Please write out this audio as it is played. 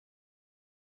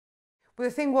Well,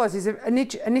 the thing was,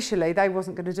 initially they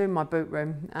wasn't going to do my boot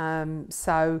room,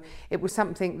 so it was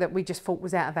something that we just thought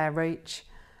was out of our reach.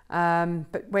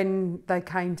 But when they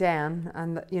came down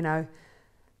and, you know,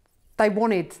 they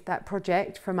wanted that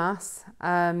project from us,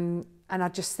 and I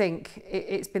just think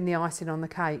it's been the icing on the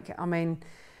cake. I mean,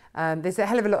 there's a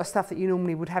hell of a lot of stuff that you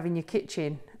normally would have in your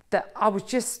kitchen that I was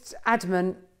just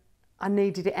adamant I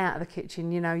needed it out of the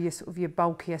kitchen, you know, your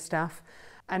bulkier stuff.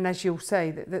 And as you'll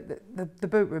see, the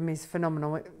boot room is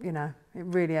phenomenal. You know, it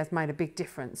really has made a big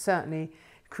difference, certainly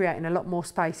creating a lot more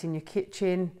space in your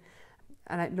kitchen,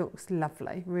 and it looks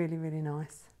lovely, really, really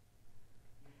nice.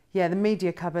 Yeah, the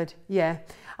media cupboard, yeah.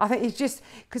 I think it's just,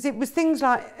 because it was things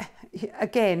like,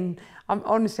 again,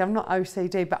 honestly, I'm not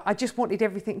OCD, but I just wanted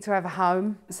everything to have a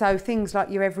home. So things like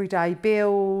your everyday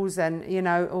bills and, you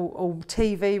know, or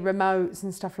TV remotes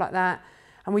and stuff like that.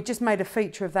 And we just made a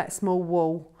feature of that small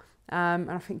wall.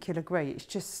 And I think you'll agree, it's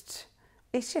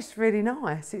just really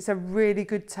nice. It's a really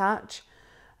good touch.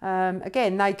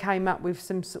 Again, they came up with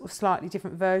some sort of slightly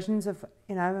different versions of,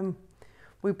 you know, and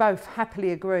we both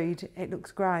happily agreed it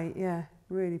looks great. Yeah,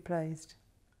 really pleased.